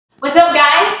What's up,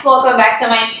 guys? Welcome back to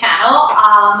my channel.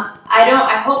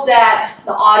 I hope that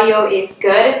the audio is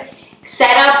good.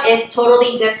 Setup is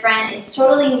totally different. It's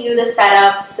totally new, the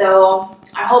setup, so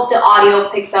I hope the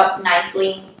audio picks up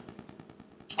nicely.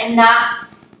 If not,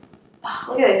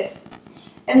 look at this.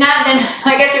 If not, then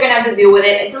I guess you're gonna have to deal with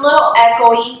it. It's a little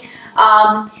echoey.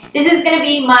 This is gonna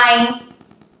be my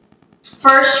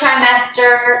first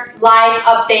trimester live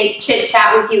update chit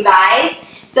chat with you guys.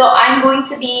 So I'm going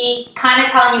to be kind of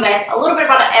telling you guys a little bit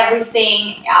about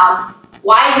everything.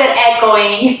 Why is it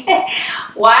echoing?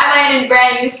 Why am I in a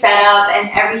brand new setup and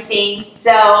everything?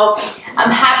 So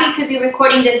I'm happy to be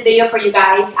recording this video for you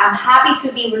guys. I'm happy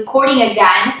to be recording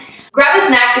again. Grab a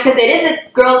snack because it is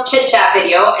a girl chit chat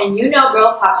video, and you know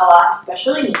girls talk a lot,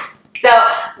 especially me. So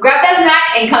grab that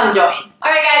snack and come join.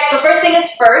 Alright guys, so first thing is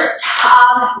first,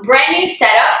 brand new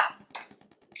setup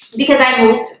because I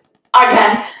moved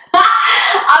again.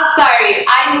 I'm sorry,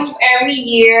 I move every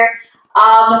year.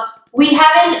 We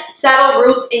haven't settled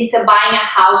roots into buying a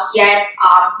house yet.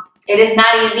 It is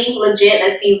not easy, legit,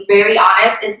 let's be very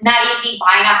honest. It's not easy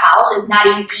buying a house. It's not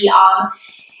easy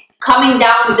coming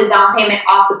down with the down payment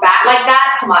off the bat like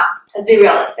that. Come on, let's be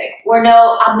realistic.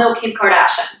 I'm no Kim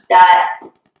Kardashian. That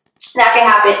can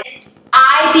happen.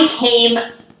 I became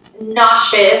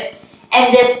nauseous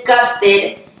and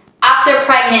disgusted after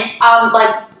pregnancy,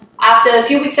 after a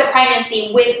few weeks of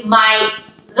pregnancy with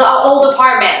the old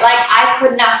apartment. Like, I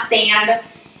could not stand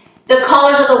the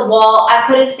colors of the wall. I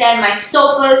couldn't stand my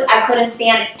sofas. I couldn't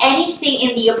stand anything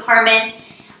in the apartment.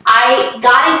 I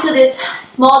got into this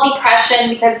small depression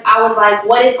because I was like,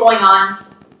 what is going on?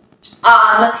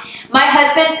 My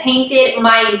husband painted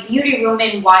my beauty room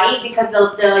in white because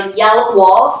of the yellow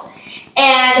walls,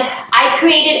 and I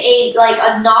created a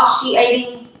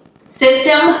nauseating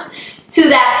symptom to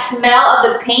that smell of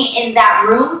the paint in that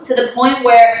room, to the point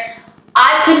where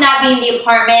I could not be in the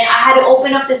apartment. I had to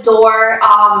open up the door,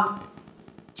 and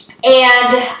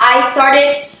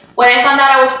when I found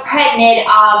out I was pregnant,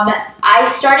 I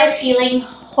started feeling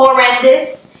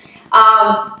horrendous.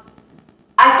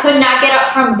 I could not get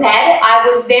up from bed. I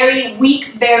was very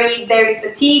weak, very, very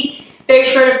fatigued, very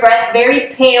short of breath,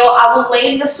 very pale. I would lay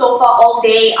in the sofa all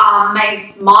day.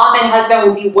 My mom and husband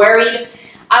would be worried.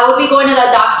 I would be going to the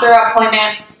doctor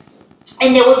appointment,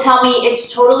 and they would tell me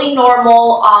it's totally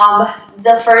normal.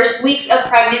 The first weeks of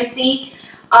pregnancy,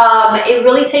 it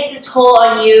really takes a toll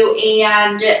on you,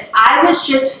 and I was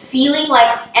just feeling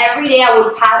like every day I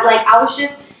would pass, like I was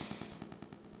just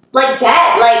like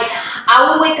dead. Like, I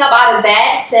would wake up out of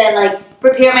bed to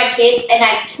prepare my kids, and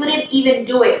I couldn't even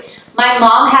do it. My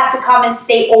mom had to come and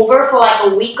stay over for like a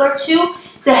week or two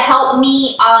to help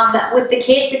me with the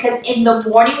kids, because in the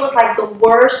morning was like the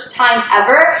worst time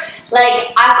ever.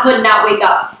 Like, I could not wake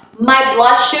up. My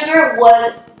blood sugar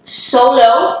was so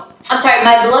low. I'm sorry,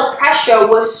 my blood pressure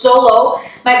was so low.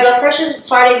 My blood pressure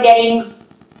started getting,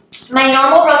 my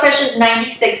normal blood pressure is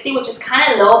 90/60, which is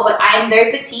kind of low, but I am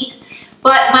very petite.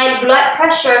 But my blood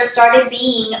pressure started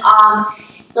being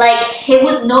it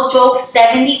was no joke,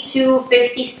 72,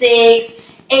 56,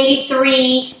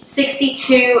 83,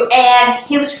 62,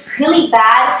 and it was really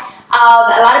bad.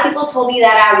 A lot of people told me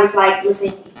that I was like,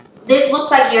 listen, this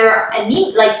looks like you're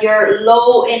anemic, like you're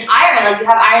low in iron, like you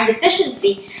have iron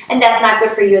deficiency, and that's not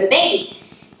good for you or the baby.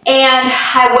 And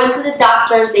I went to the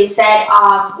doctors. They said,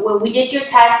 when we did your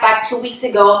test back 2 weeks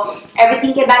ago,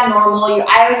 everything came back normal. Your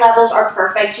iron levels are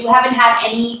perfect. You haven't had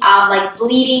any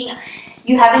bleeding.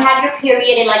 You haven't had your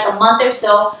period in like a month or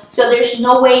so. So there's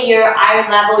no way your iron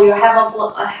level, your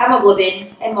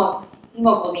hemoglobin,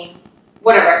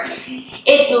 whatever,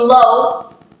 it's low.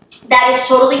 That is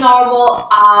totally normal.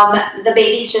 The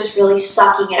baby's just really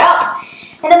sucking it up.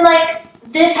 And I'm like,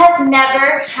 this has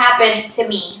never happened to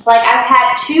me. Like, I've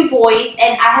had 2 boys,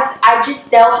 and I just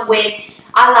dealt with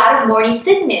a lot of morning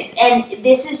sickness, and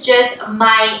this is just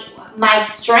my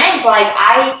strength. Like,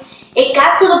 it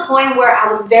got to the point where I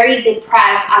was very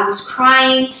depressed. I was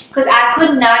crying because I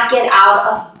could not get out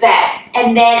of bed,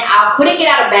 and then I couldn't get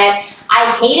out of bed.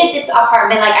 I hated the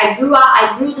apartment. Like, I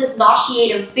grew this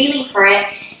nauseating feeling for it.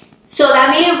 So that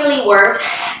made it really worse.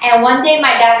 And one day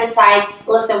my dad decides,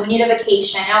 listen, we need a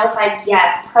vacation. And I was like,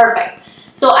 yes, perfect.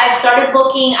 So I started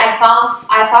booking. I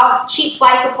found cheap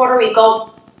flights to Puerto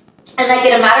Rico. And like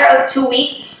in a matter of 2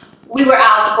 weeks, we were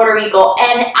out to Puerto Rico.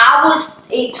 And I was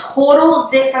a total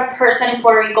different person in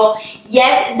Puerto Rico.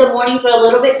 Yes, the mornings were a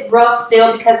little bit rough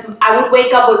still because I would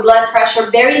wake up with blood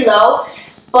pressure very low.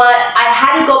 But I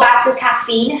had to go back to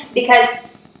caffeine because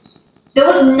there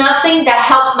was nothing that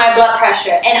helped my blood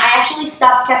pressure, and I actually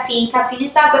stopped caffeine. Caffeine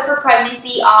is not good for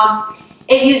pregnancy.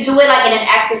 If you do it like in an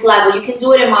excess level, you can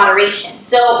do it in moderation.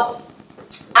 So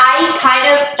I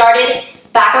kind of started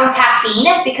back on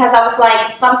caffeine because I was like,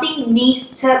 something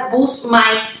needs to boost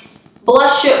my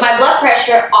blood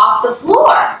pressure off the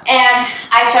floor. And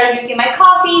I started drinking my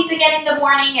coffees again in the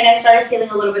morning, and I started feeling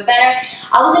a little bit better.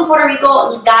 I was in Puerto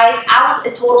Rico, guys. I was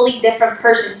a totally different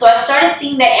person. So I started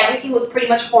seeing that everything was pretty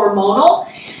much hormonal.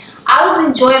 I was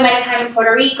enjoying my time in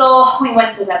Puerto Rico. We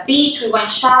went to the beach, we went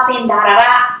shopping,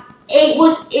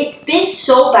 It's been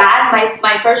so bad.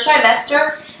 My first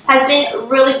trimester has been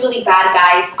really bad,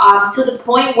 guys, to the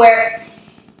point where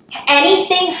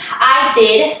anything I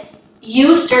did,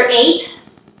 used, or ate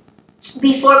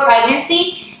before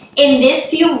pregnancy, in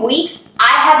this few weeks, I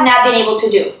have not been able to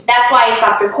do. That's why I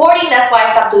stopped recording. That's why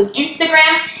I stopped doing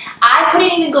Instagram. I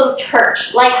couldn't even go to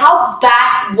church. Like, how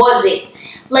bad was it?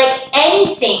 Like,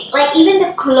 anything, like even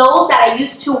the clothes that I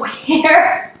used to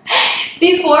wear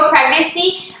before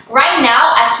pregnancy, right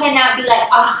now I cannot be like,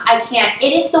 oh, I can't.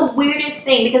 It is the weirdest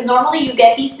thing, because normally you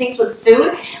get these things with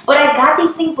food, but I got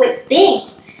these things with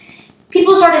things.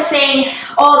 People started saying,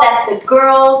 oh, that's the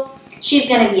girl, she's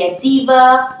gonna be a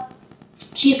diva,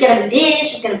 she's gonna be this,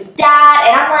 she's gonna be that,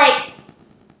 and I'm like,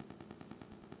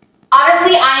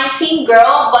 honestly, I'm team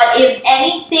girl, but if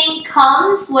anything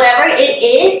comes, whatever it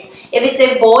is, if it's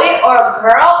a boy or a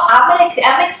girl, I'm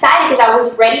excited, because I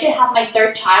was ready to have my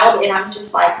third child, and I'm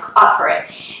just like up for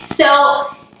it. So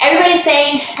everybody's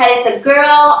saying that it's a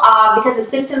girl because the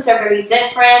symptoms are very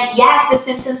different. Yes, the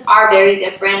symptoms are very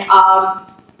different.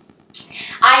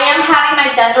 I am having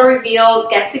my gender reveal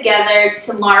get together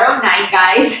tomorrow night,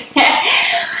 guys.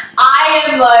 I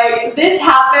am like, this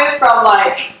happened from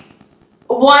like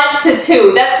 1 to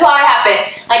 2. That's how it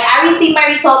happened. Like, I received my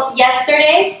results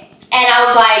yesterday, and I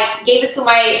was like, gave it to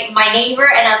my neighbor,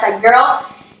 and I was like, girl,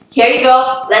 here you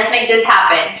go, let's make this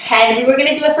happen. And we were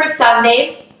gonna do it for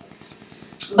Sunday,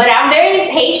 but I'm very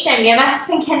impatient. Me and my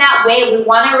husband cannot wait. We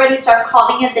want to already start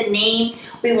calling it the name.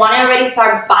 We want to already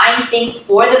start buying things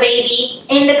for the baby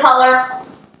in the color.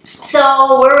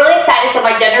 So we're really excited. So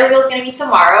my gender reveal is going to be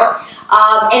tomorrow.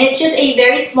 And it's just a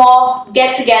very small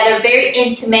get together, very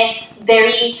intimate,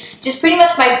 very, just pretty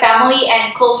much my family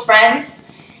and close friends.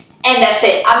 And that's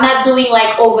it. I'm not doing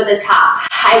like over the top.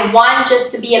 I want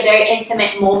just to be a very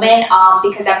intimate moment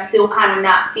because I'm still kind of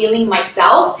not feeling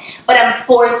myself, but I'm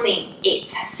forcing it.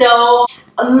 So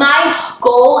my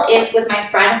goal is with my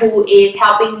friend who is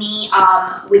helping me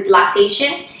with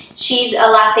lactation. She's a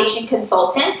lactation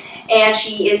consultant, and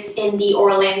she is in the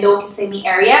Orlando, Kissimmee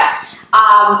area.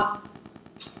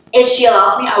 If she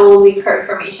allows me, I will leave her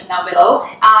information down below.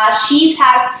 She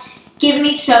has given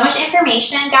me so much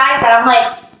information, guys, that I'm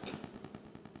like,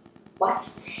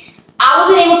 what? I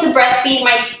wasn't able to breastfeed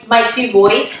my 2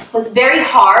 boys. It was very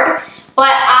hard,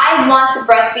 but I want to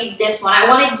breastfeed this one. I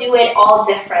want to do it all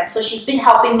different. So she's been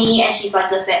helping me, and she's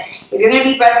like, listen, if you're going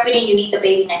to be breastfeeding, you need the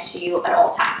baby next to you at all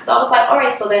times. So I was like, all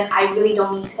right, so then I really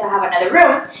don't need to have another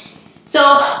room.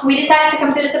 So we decided to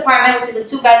come to this apartment, which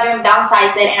is a 2-bedroom,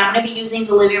 downsize it, and I'm going to be using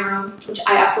the living room, which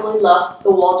I absolutely love. The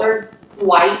walls are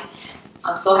white.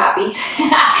 I'm so happy.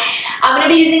 I'm going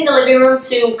to be using the living room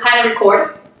to kind of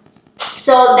record.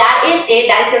 So that is it.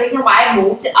 That is the reason why I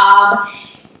moved.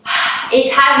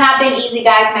 It has not been easy,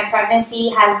 guys. My pregnancy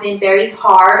has been very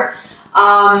hard.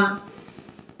 I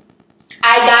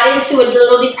got into a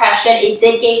little depression. It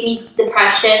did give me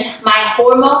depression. My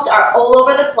hormones are all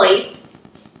over the place.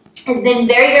 It's been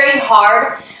very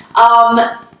hard.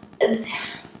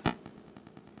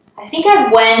 I think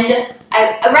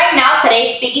right now, today,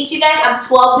 speaking to you guys, I'm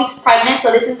 12 weeks pregnant,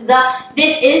 so this is the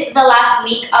last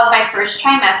week of my first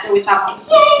trimester, which I'm like,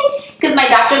 yay! Because my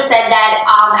doctor said that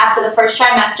after the first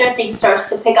trimester, things starts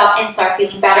to pick up and start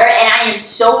feeling better, and I am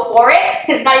so for it.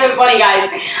 It's not even funny,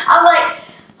 guys. I'm like,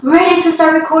 I'm ready to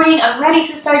start recording. I'm ready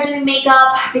to start doing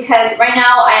makeup, because right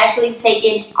now I actually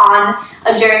taken on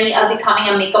a journey of becoming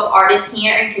a makeup artist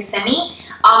here in Kissimmee.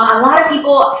 A lot of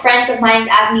people, friends of mine,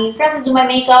 ask me, Frances, do my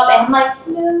makeup? And I'm like,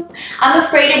 no. I'm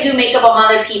afraid to do makeup on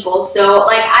other people. So,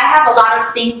 like, I have a lot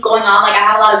of things going on. Like, I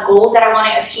have a lot of goals that I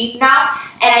want to achieve now.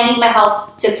 And I need my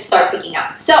health to start picking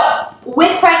up. So,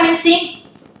 with pregnancy,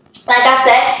 like I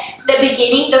said, the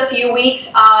beginning, the few weeks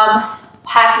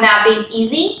has not been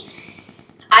easy.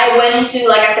 I went into,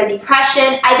 like I said,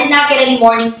 depression. I did not get any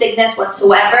morning sickness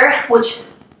whatsoever, which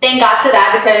thank God to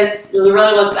that, because it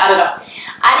really was, I don't know.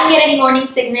 I didn't get any morning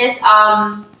sickness.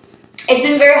 It's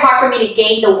been very hard for me to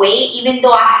gain the weight, even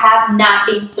though I have not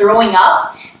been throwing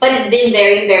up, but it's been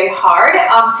very hard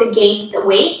to gain the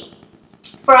weight.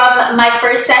 From my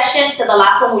first session to the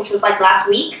last one, which was like last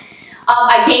week,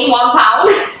 I gained 1 pound.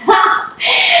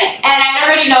 And I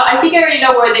already know, I think I already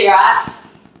know where they're at.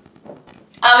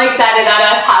 I'm excited that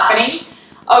that's happening.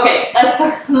 Okay,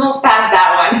 let's move past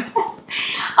that one.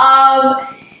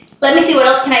 Let me see, what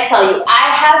else can I tell you?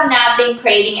 I have not been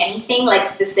craving anything like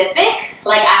specific.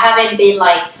 Like I haven't been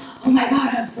like, oh my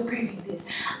god, I'm so craving this.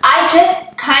 I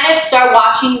just kind of start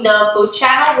watching the food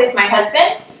channel with my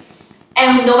husband.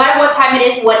 And no matter what time it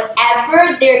is,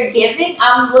 whatever they're giving,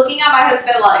 I'm looking at my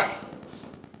husband like,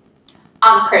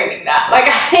 I'm craving that. Like,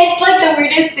 it's like the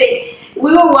weirdest thing.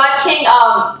 We were watching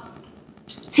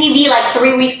TV like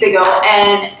 3 weeks ago,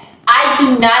 and I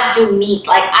do not do meat.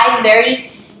 Like, I'm very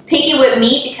picky with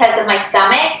meat because of my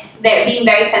stomach. They're being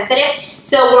very sensitive.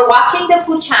 So we're watching the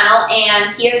food channel,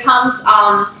 and here comes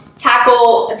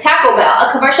Taco Bell, a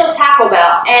commercial Taco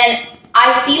Bell, and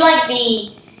I see like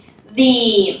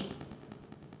the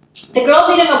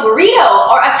girl's eating a burrito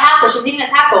or a taco. She's eating a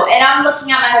taco, and I'm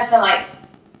looking at my husband like,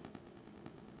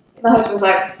 my husband's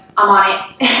like, I'm on it.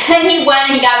 And he went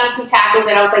and he got me 2 tacos,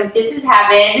 and I was like, this is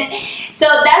heaven. So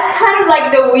that's kind of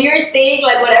like the weird thing.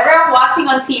 Like whatever I'm watching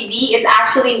on TV is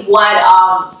actually what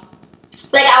I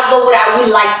would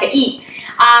like to eat.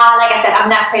 Like I said, I'm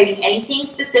not craving anything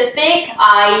specific.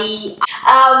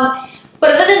 But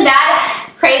other than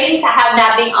that, cravings have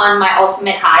not been on my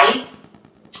ultimate high.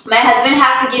 My husband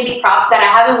has to give me props that I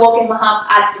haven't woken him up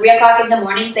at 3 o'clock in the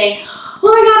morning saying, oh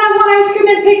my god, I want ice cream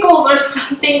and pickles or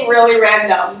something really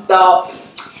random. So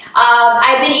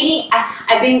I've been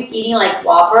eating like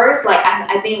Whoppers. Like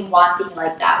I've been wanting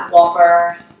like that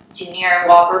Whopper Junior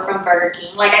Whopper from Burger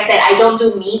King. Like I said, I don't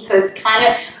do meat, so it's kind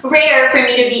of rare for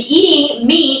me to be eating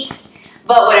meat,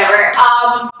 but whatever.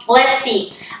 Let's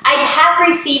see. I have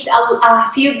received a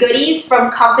few goodies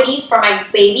from companies for my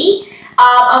baby.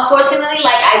 Unfortunately,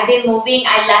 like I've been moving,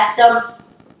 I left them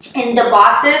in the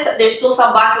boxes. There's still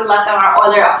some boxes left on our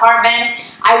other apartment.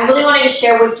 I really wanted to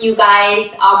share with you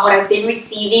guys what I've been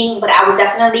receiving, but I will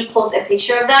definitely post a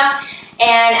picture of them.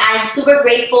 And I'm super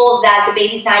grateful that the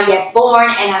baby's not yet born,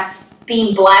 and I'm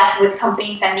being blessed with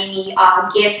companies sending me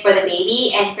gifts for the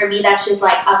baby, and for me that's just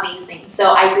like amazing.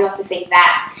 So I do have to say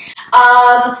that.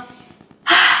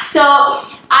 So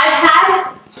I've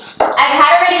had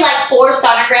already like 4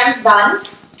 sonograms done.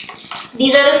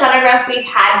 These are the sonograms we've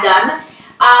had done.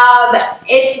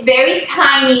 It's very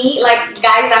tiny. Like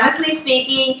guys, honestly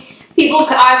speaking, people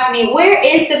ask me, where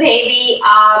is the baby?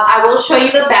 I will show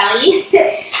you the belly.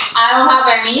 I don't have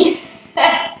any.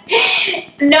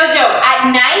 No joke.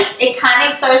 At night, it kind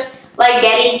of starts like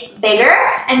getting bigger,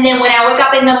 and then when I wake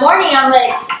up in the morning, I'm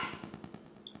like,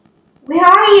 where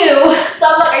are you? So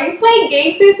I'm like, are you playing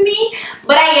games with me?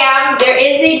 But I am. There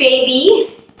is a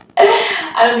baby.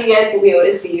 I don't think you guys will be able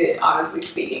to see it, honestly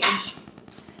speaking.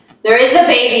 There is a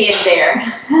baby in there.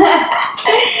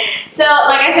 So,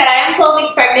 like I said, I am 12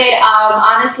 weeks pregnant.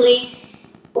 Honestly,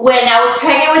 when I was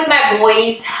pregnant with my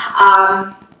boys,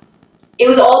 it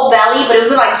was all belly, but it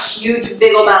wasn't like huge,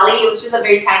 big old belly. It was just a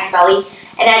very tiny belly,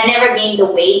 and I'd never gained the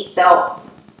weight. So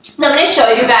I'm going to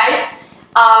show you guys.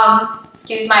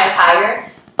 Excuse my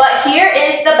attire. But here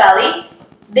is the belly.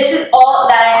 This is all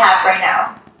that I have right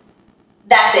now.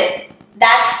 That's it.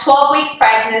 That's 12 weeks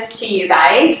pregnancy to you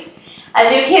guys.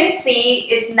 As you can see,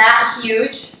 it's not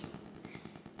huge.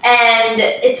 And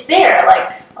it's there,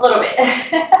 like, a little bit.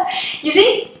 You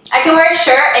see? I can wear a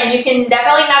shirt and you can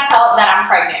definitely not tell that I'm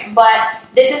pregnant. But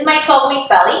this is my 12-week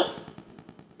belly.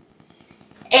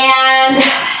 And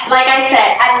like I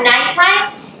said, at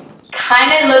nighttime,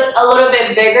 kind of looks a little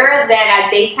bit bigger than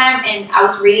at daytime, and I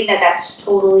was reading that that's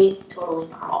totally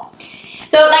normal.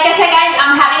 So like I said, guys,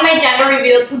 I'm having my gender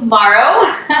reveal tomorrow.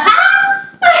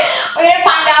 We're gonna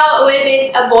find out if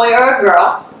it's a boy or a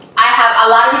girl. I have a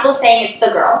lot of people saying it's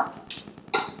the girl,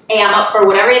 and I'm up for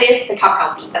whatever it is. The count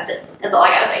healthy. That's it. That's all I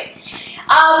gotta say.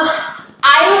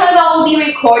 I don't know if I will be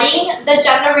recording the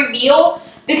gender reveal,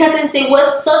 because since it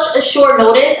was such a short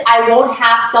notice, I won't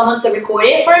have someone to record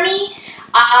it for me.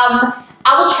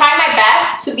 I will try my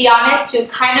best, to be honest, to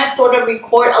kind of sort of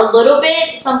record a little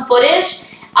bit, some footage.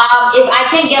 If I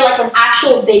can get like an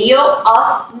actual video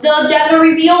of the gender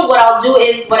reveal, what I'll do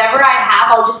is whatever I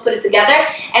have, I'll just put it together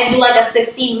and do like a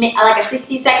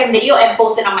 60-second video and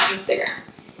post it on my Instagram.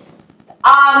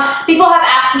 People have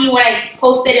asked me when I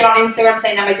posted it on Instagram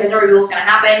saying that my gender reveal is gonna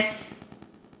happen,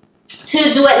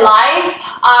 to do it live.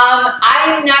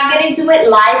 I'm not gonna do it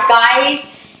live, guys,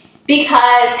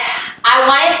 because I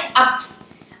wanted,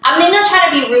 I'm not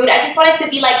trying to be rude, I just want it to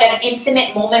be like an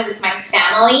intimate moment with my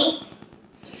family.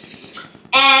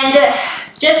 And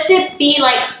just to be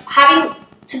like, having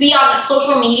to be on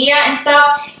social media and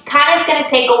stuff, kind of is going to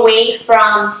take away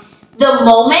from the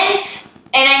moment.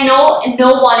 And I know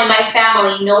no one in my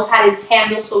family knows how to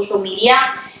handle social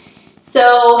media. So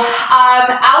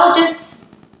I will just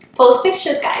post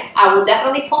pictures, guys. I will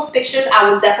definitely post pictures. I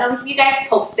will definitely keep you guys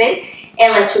posted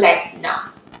and let you guys know.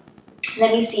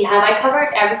 Let me see. Have I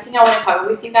covered everything I want to cover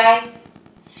with you guys?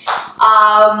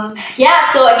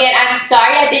 Yeah, so again, I'm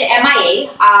sorry I've been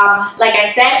MIA. Like I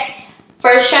said,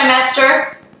 first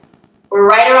trimester, we're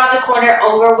right around the corner,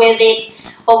 over with it.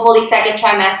 Hopefully second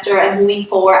trimester and moving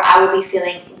forward, I will be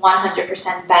feeling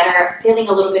 100% better, feeling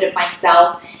a little bit of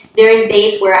myself. There's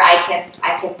days where I can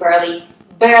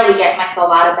barely get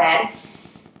myself out of bed.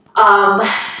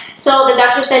 So the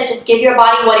doctor said just give your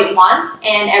body what it wants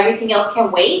and everything else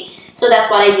can wait. So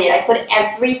that's what I did. I put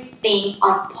everything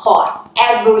on pause.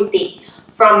 Everything.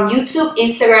 From YouTube,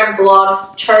 Instagram,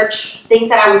 blog, church, things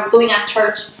that I was doing at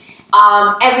church.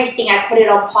 Everything, I put it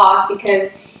on pause because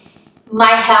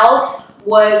my health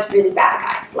was really bad,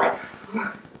 guys. Like,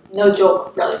 no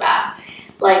joke, really bad.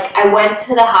 Like, I went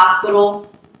to the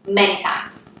hospital many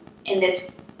times in this,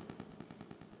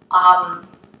 I'll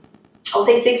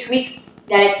say 6 weeks.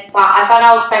 That I found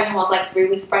out I was pregnant, I was like 3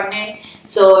 weeks pregnant.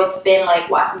 So it's been like,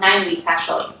 what, 9 weeks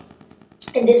actually.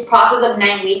 In this process of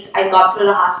 9 weeks, I got through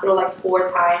the hospital like 4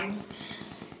 times.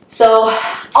 So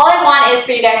all I want is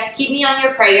for you guys to keep me on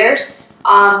your prayers.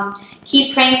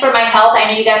 Keep praying for my health.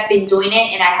 I know you guys have been doing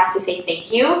it and I have to say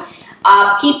thank you.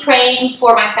 Keep praying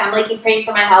for my family. Keep praying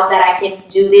for my health that I can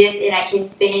do this and I can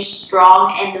finish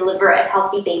strong and deliver a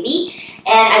healthy baby.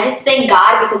 And I just thank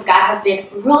God because God has been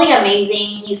really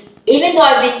amazing. Even though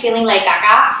I've been feeling like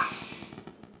gaga,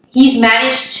 He's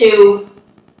managed to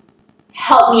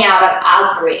help me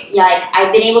out through it. Like,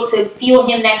 I've been able to feel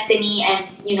Him next to me and,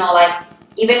 you know, like,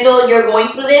 even though you're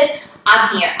going through this,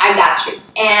 I'm here. I got you.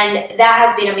 And that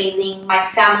has been amazing. My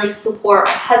family's support,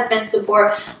 my husband's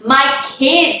support, my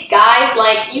kids, guys,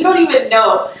 like, you don't even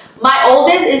know. My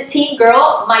oldest is teen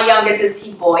girl, my youngest is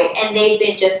teen boy, and they've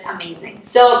been just amazing.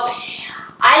 So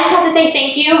I just have to say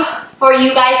thank you for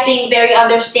you guys being very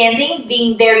understanding,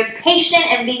 being very patient,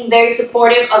 and being very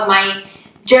supportive of my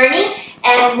journey.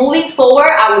 And moving forward,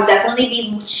 I will definitely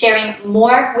be sharing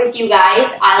more with you guys.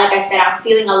 Like I said, I'm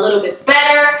feeling a little bit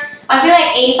better. I'm feeling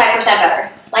like 85%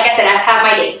 better. Like I said, I've had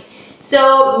my days.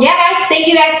 So yeah, guys, thank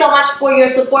you guys so much for your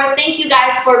support. Thank you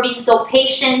guys for being so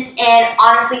patient. And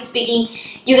honestly speaking,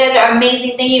 you guys are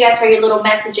amazing. Thank you guys for your little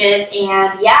messages.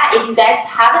 And yeah, if you guys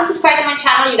haven't subscribed to my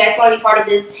channel, you guys want to be part of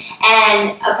this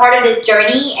and a part of this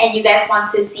journey, and you guys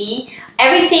want to see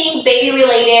everything baby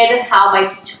related,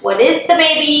 what is the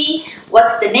baby,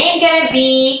 what's the name gonna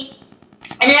be,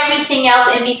 and everything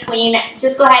else in between,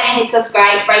 just go ahead and hit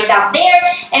subscribe right down there.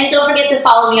 And don't forget to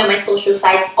follow me on my social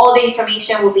sites. All the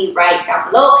information will be right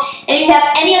down below. And if you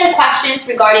have any other questions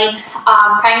regarding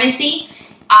pregnancy,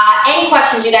 any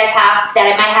questions you guys have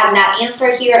that I might have not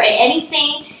answered here, and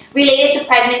anything related to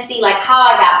pregnancy, like how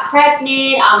I got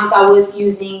pregnant, if I was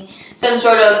using some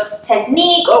sort of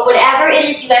technique or whatever it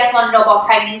is you guys want to know about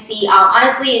pregnancy.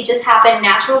 Honestly, it just happened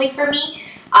naturally for me.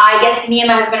 I guess me and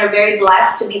my husband are very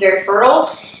blessed to be very fertile.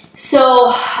 So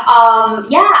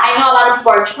yeah, I know a lot of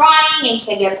people are trying and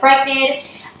can't get pregnant.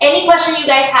 Any question you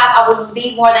guys have, I will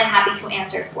be more than happy to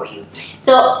answer for you.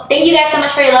 So thank you guys so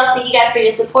much for your love. Thank you guys for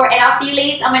your support. And I'll see you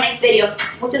ladies on my next video.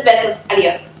 Muchos besos.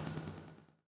 Adios.